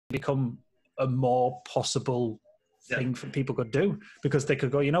become a more possible thing for people could do, because they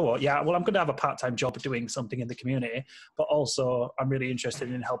could go, you know what, yeah, well, I'm going to have a part-time job doing something in the community, but also I'm really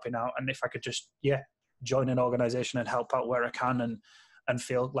interested in helping out, and if I could just join an organization and help out where I can and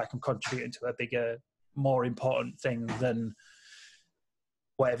feel like I'm contributing to a bigger, more important thing than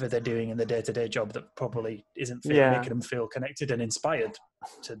whatever they're doing in the day-to-day job that probably isn't making them feel connected and inspired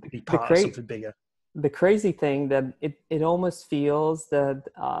to be part of something bigger. The crazy thing that it almost feels that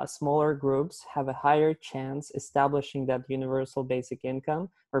smaller groups have a higher chance establishing that universal basic income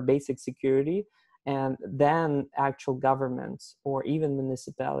or basic security and than actual governments or even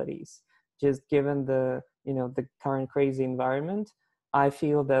municipalities. Just given the current crazy environment, I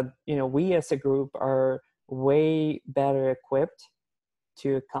feel that we as a group are way better equipped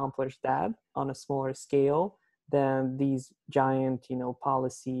to accomplish that on a smaller scale than these giant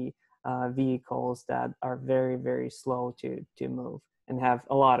policy vehicles that are very, very slow to move and have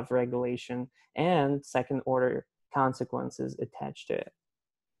a lot of regulation and second order consequences attached to it.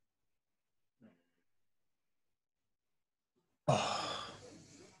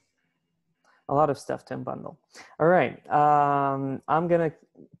 A lot of stuff to unbundle. All right, I'm gonna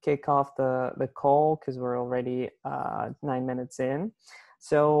kick off the call because we're already 9 minutes in.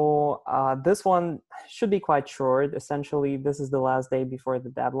 So this one should be quite short. Essentially, this is the last day before the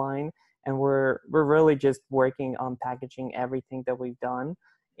deadline, and we're really just working on packaging everything that we've done.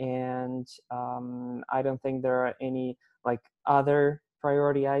 And I don't think there are any other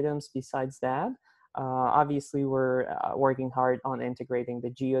priority items besides that. Obviously, we're working hard on integrating the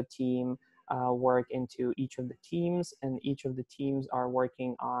Geo team work into each of the teams, and each of the teams are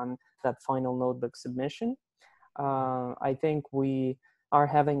working on that final notebook submission. I think we are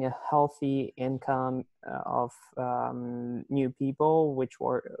having a healthy income of new people, which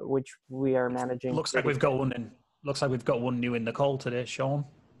we are managing. Looks like we've got one in. Looks like we've got one new in the call today, Sean.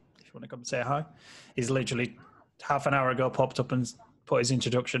 If you want to come and say hi, he's literally half an hour ago popped up and put his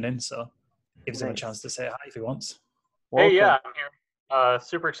introduction in, so gives him a chance to say hi if he wants. Welcome. Hey, yeah, I'm here.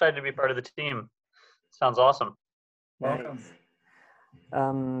 Super excited to be part of the team. Sounds awesome. Welcome.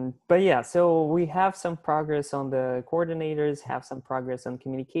 But yeah, so we have some progress on the coordinators, have some progress on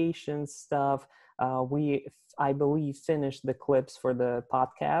communications stuff. I believe, finished the clips for the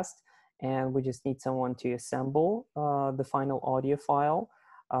podcast, and we just need someone to assemble the final audio file.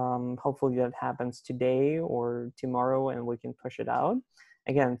 Hopefully that happens today or tomorrow, and we can push it out.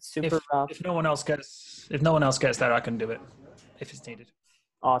 Again, super rough. If no one else gets there, I can do it if it's needed.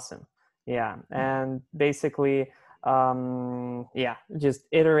 Awesome. Yeah, and basically, just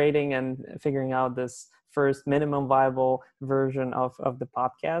iterating and figuring out this first minimum viable version of the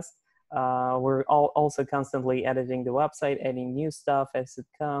podcast. We're also constantly editing the website, adding new stuff as it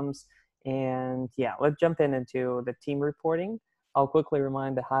comes. And yeah, let's jump into the team reporting. I'll quickly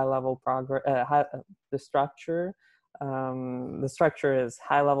remind the high-level progress, the structure. The structure is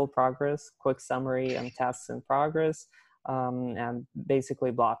high-level progress, quick summary, and tasks in progress, and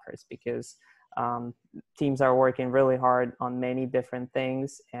basically blockers, because teams are working really hard on many different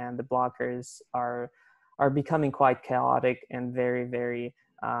things, and the blockers are becoming quite chaotic and very, very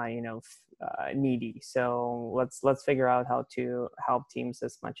needy. So let's figure out how to help teams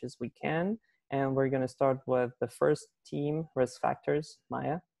as much as we can. And we're going to start with the first team, risk factors.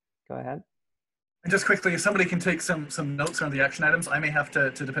 Maya, go ahead. And just quickly, if somebody can take some notes on the action items, I may have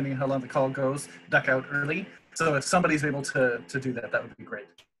to, depending on how long the call goes, duck out early. So if somebody's able to do that, that would be great.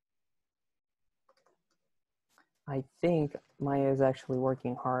 I think Maya is actually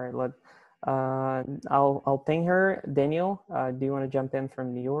working hard. I'll ping her. Daniel, do you want to jump in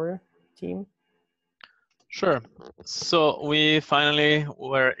from your team? Sure. So we finally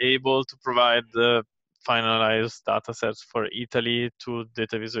were able to provide the finalized data sets for Italy to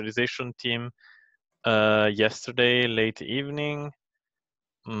data visualization team yesterday late evening,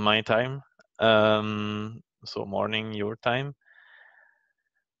 my time, so morning your time.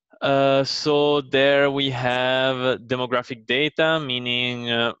 So there we have demographic data,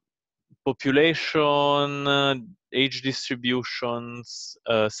 meaning population, age distributions,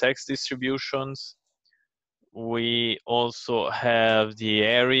 sex distributions. We also have the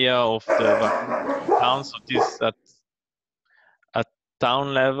area of the town, so this at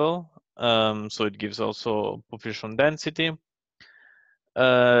town level, so it gives also population density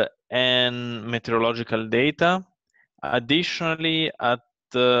and meteorological data. Additionally, at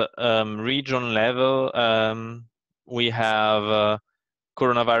the region level, we have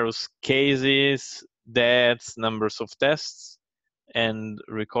coronavirus cases, deaths, numbers of tests, and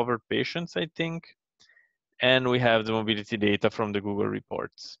recovered patients, I think. And we have the mobility data from the Google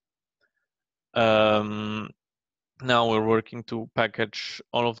reports. now we're working to package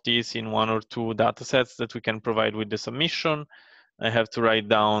all of these in 1 or 2 data sets that we can provide with the submission. I have to write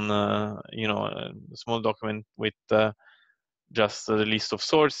down, you know, a small document with just a list of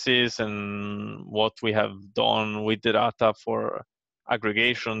sources and what we have done with the data for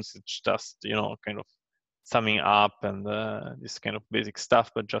aggregations. It's just, you know, kind of summing up and this kind of basic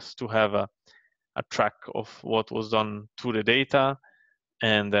stuff, but just to have a track of what was done to the data.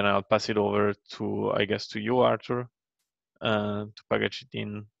 And then I'll pass it over to, I guess, to you, Arthur, to package it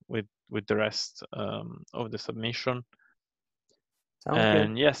in with the rest of the submission. Sounds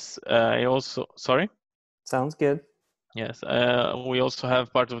And good. yes, I also, sorry? Sounds good. Yes, we also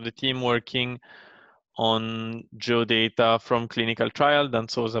have part of the team working on geodata from clinical trial. Dan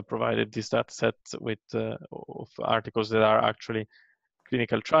Souza provided this data set with of articles that are actually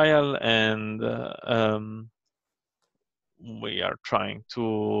clinical trial, and we are trying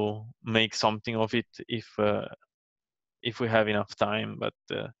to make something of it if we have enough time. But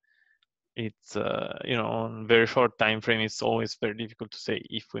it's you know, on very short time frame, it's always very difficult to say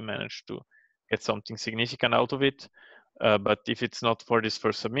if we manage to get something significant out of it. But if it's not for this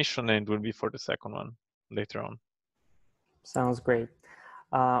first submission, then it will be for the second one later on. Sounds great.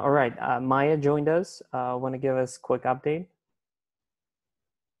 All right, Maya joined us. Want to give us a quick update?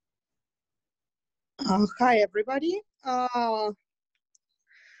 Hi, everybody.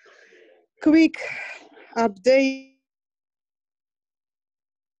 Quick update.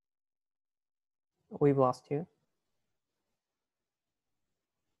 We've lost you.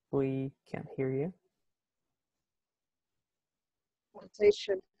 We can't hear you.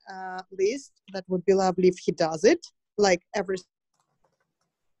 Annotation list. That would be lovely if he does it, like every.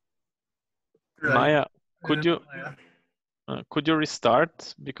 Right. Maya, could you Maya. could you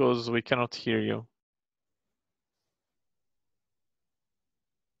restart, because we cannot hear you?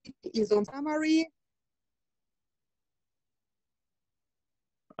 Is on summary.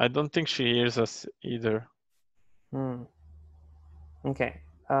 I don't think she hears us either. Okay.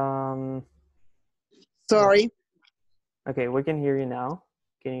 Sorry. Okay, we can hear you now.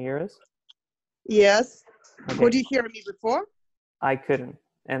 Can you hear us? Yes. Okay. Could you hear me before? I couldn't,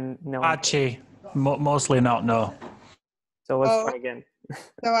 and no one could. Actually, mostly not, no. So let's try again.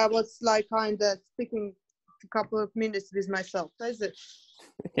 So I was like kind of speaking a couple of minutes with myself. Is it?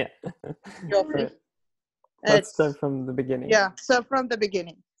 Yeah. Right. Let's start from the beginning. Yeah, so from the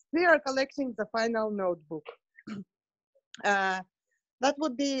beginning. We are collecting the final notebook. That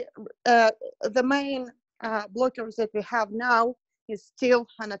would be the main blockers that we have now is still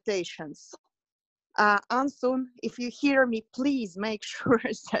annotations. Ansun, if you hear me, please make sure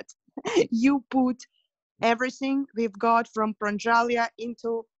that you put everything we've got from Pranjalia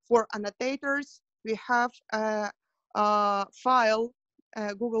into for annotators. We have a file,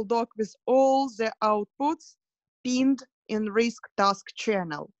 Google Doc with all the outputs pinned in risk task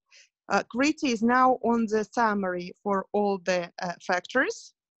channel. Kriti is now on the summary for all the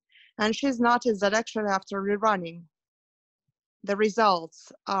factors, and she's noticed that actually after rerunning, the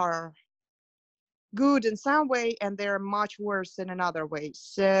results are good in some way and they're much worse in another way.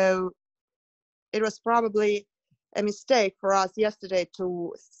 So it was probably a mistake for us yesterday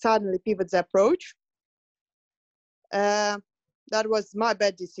to suddenly pivot the approach. That was my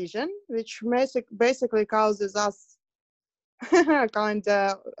bad decision, which basically causes us kind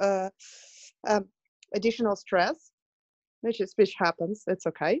of additional stress, which happens. It's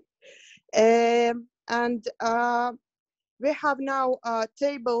okay. And we have now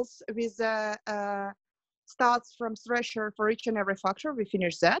tables with stats from Thresher for each and every factor. We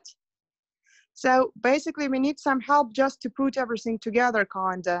finished that. So basically, we need some help just to put everything together,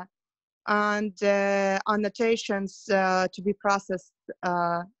 kinda, and annotations to be processed,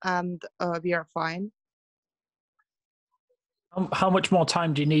 and we are fine. How much more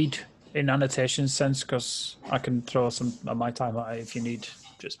time do you need in annotation sense? Because I can throw some of my time at it if you need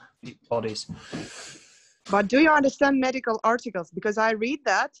just bodies. But do you understand medical articles? Because I read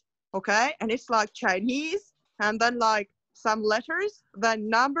that, okay, and it's like Chinese, and then like some letters, then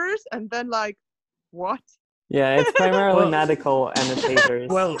numbers, and then like, what? Yeah, it's primarily medical annotators.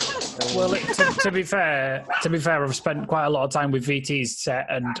 Well, to be fair, I've spent quite a lot of time with VT's set,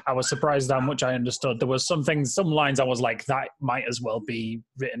 and I was surprised how much I understood. There was some lines I was like, that might as well be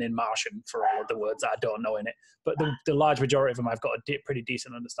written in Martian for all of the words that I don't know in it. But the large majority of them, I've got a pretty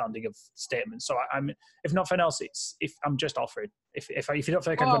decent understanding of statements. So I'm, if nothing else, if I'm just offering. If you don't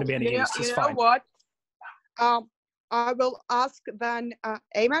think I'm going to be any use, it's fine. You know what? I will ask then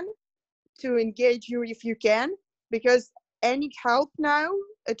Eamon to engage you if you can, because any help now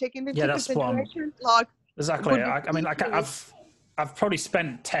taking into consideration, like exactly. I mean, like I've I've probably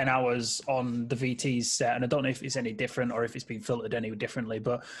spent 10 hours on the VT's set, and I don't know if it's any different or if it's been filtered any differently,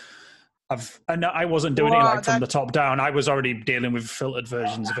 but I wasn't doing it Wow, like from the top down. I was already dealing with filtered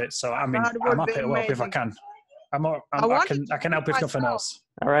versions of it. So I mean, that I'm would be happy to help if I amazing. can. I can help if nothing myself. else.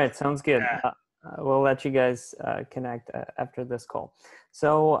 All right, sounds good. Yeah. We'll let you guys connect after this call.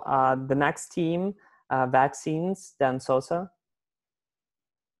 So the next team, vaccines, Dan Sosa.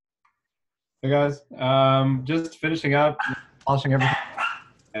 Hey guys, just finishing up, polishing everything,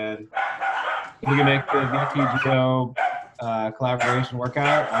 and we can make the VTGO collaboration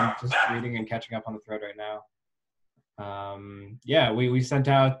workout. I'm just reading and catching up on the thread right now. Yeah, we sent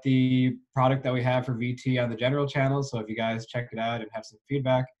out the product that we have for VT on the general channel, so if you guys check it out and have some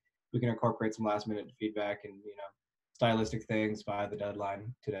feedback, we can incorporate some last minute feedback and stylistic things by the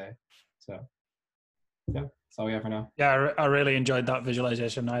deadline today. So yeah, that's all we have for now. Yeah, I really enjoyed that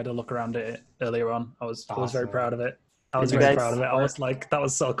visualization. I had a look around it earlier on. I was very proud of it. I was very proud of it. I was like, that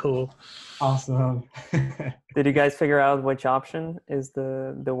was so cool. Awesome. Did you guys figure out which option is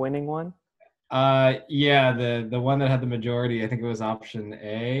the winning one? Yeah, the one that had the majority, I think it was option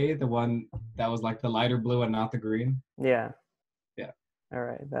A, the one that was like the lighter blue and not the green. Yeah. Yeah. All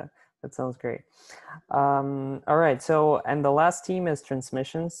right, that sounds great. All right, so and the last team is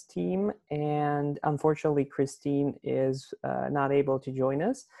transmissions team, and unfortunately Christine is not able to join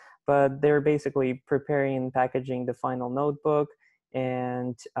us, but they're basically preparing and packaging the final notebook,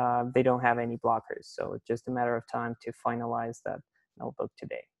 and they don't have any blockers, so it's just a matter of time to finalize that notebook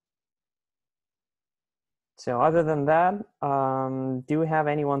today. So other than that, do we have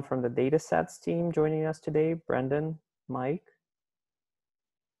anyone from the datasets team joining us today? Brendan, Mike?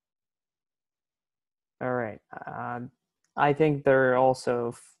 All right. I think they're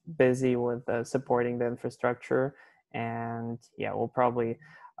also busy with supporting the infrastructure, and yeah, we'll probably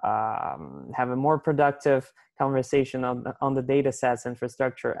have a more productive conversation on the datasets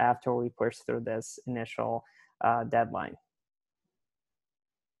infrastructure after we push through this initial deadline.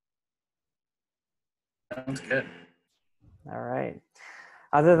 Sounds good. All right.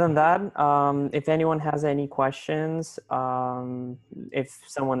 Other than that, if anyone has any questions, if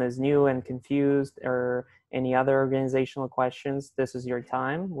someone is new and confused or any other organizational questions, this is your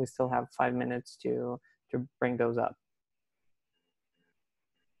time. We still have 5 minutes to bring those up.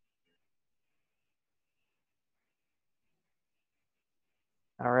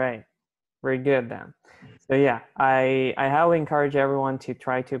 All right. Very good then. So yeah, I highly encourage everyone to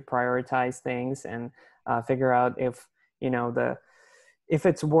try to prioritize things and figure out if, if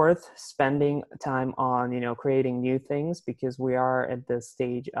it's worth spending time on, creating new things, because we are at this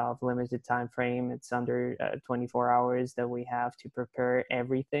stage of limited time frame. It's under 24 hours that we have to prepare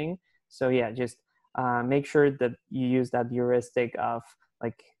everything. So yeah, just make sure that you use that heuristic of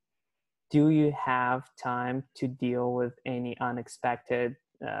like, do you have time to deal with any unexpected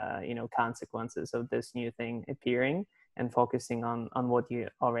consequences of this new thing appearing, and focusing on what you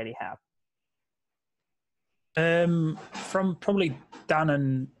already have. From probably Dan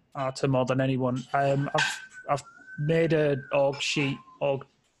and Arta more than anyone, I've made a org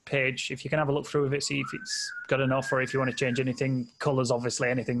page. If you can have a look through of it, see if it's good enough, or if you want to change anything, colors, obviously,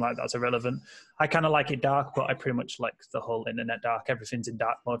 anything like that's irrelevant. I kind of like it dark, but I pretty much like the whole internet dark. Everything's in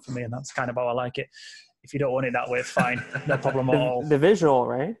dark mode for me, and that's kind of how I like it. If you don't want it that way, fine, no problem at all. The visual,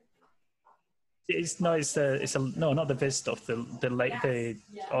 right? No, not the viz stuff. The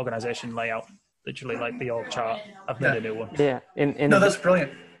organization layout, literally like the org chart. I've made a new one. Yeah, No, that's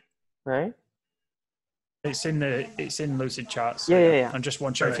brilliant. Right. It's in Lucid Charts. So yeah. I'm just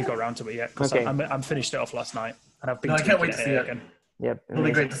wondering sure if you got around to it yet, because okay. I'm finished it off last night, and I've been. No, I can't wait to see it again. Yep, it'll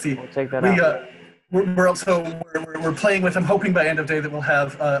be great to see. We'll check that out. We're also playing with. I'm hoping by end of day that we'll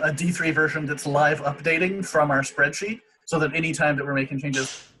have a D3 version that's live updating from our spreadsheet, so that any time that we're making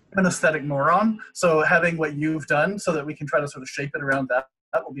changes, I'm an aesthetic moron. So having what you've done, so that we can try to sort of shape it around that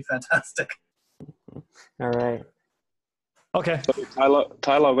will be fantastic. All right. Okay. So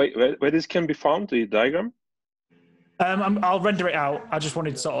Tyler, where this can be found, the diagram? I'll render it out. I just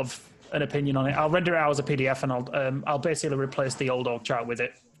wanted sort of an opinion on it. I'll render it out as a PDF, and I'll basically replace the old org chart with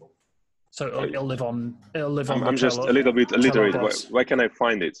it. So it'll live on. I'm just a little bit illiterate. Where can I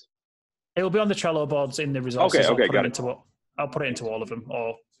find it? It'll be on the Trello boards in the resources. Okay, I'll put it into all of them,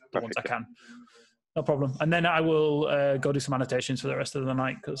 or the ones I can. No problem. And then I will go do some annotations for the rest of the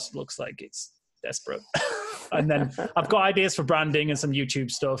night, because it looks like it's desperate. And then I've got ideas for branding and some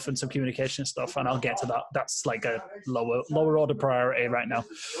YouTube stuff and some communication stuff, and I'll get to that. That's like a lower order priority right now.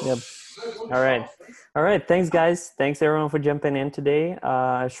 Yep. All right. Thanks, guys. Thanks, everyone, for jumping in today.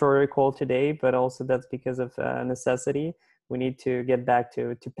 A shorter call today, but also that's because of necessity. we need to get back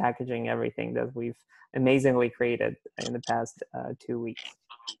to packaging everything that we've amazingly created in the past 2 weeks.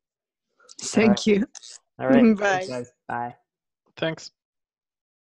 Thank you. All right. Bye. Thanks, guys. Bye. Thanks.